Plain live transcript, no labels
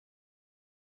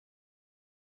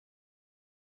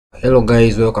Hello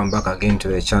guys, welcome back again to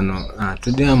the channel.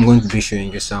 Today I'm going to be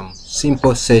showing you some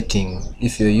simple setting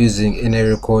if you're using any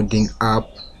recording app.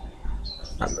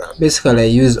 Basically I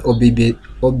use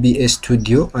OBS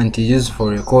Studio, and it is used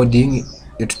for recording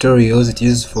tutorials, it is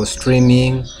used for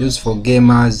streaming, used for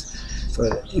gamers.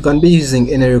 So you can be using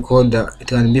any recorder. It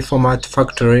can be Format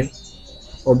Factory,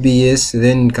 OBS,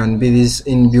 then it can be this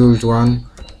inbuilt one,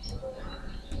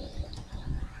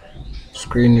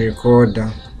 screen record.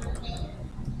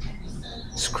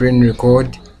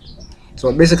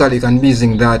 So basically you can be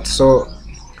using that. So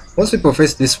most people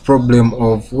face this problem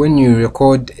of when you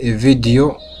record a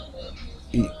video,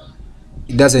 it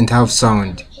doesn't have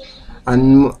sound,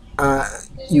 and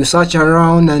you search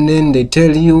around, and then they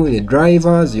tell you the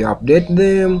drivers, you update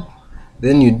them,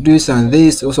 then you do this and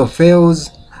this, also fails.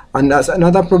 And that's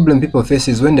another problem people face,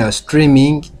 is when they are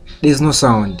streaming, there's no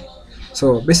sound.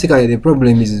 So basically the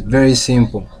problem is very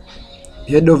simple.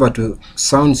 Head over to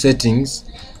sound settings,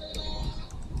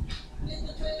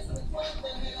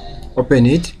 open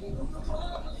it,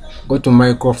 go to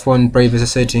microphone privacy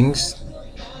settings,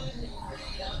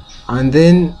 and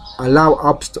then allow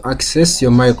apps to access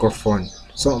your microphone.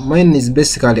 So mine is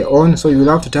basically on, so you'll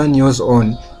have to turn yours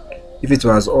on if it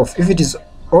was off. If it is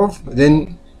off,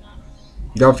 then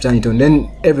you have to turn it on,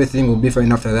 then everything will be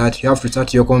fine. After that, you have to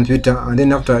start your computer, and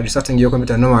then after restarting your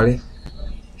computer normally,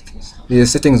 the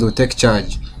settings will take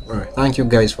charge. Alright, thank you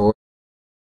guys for watching.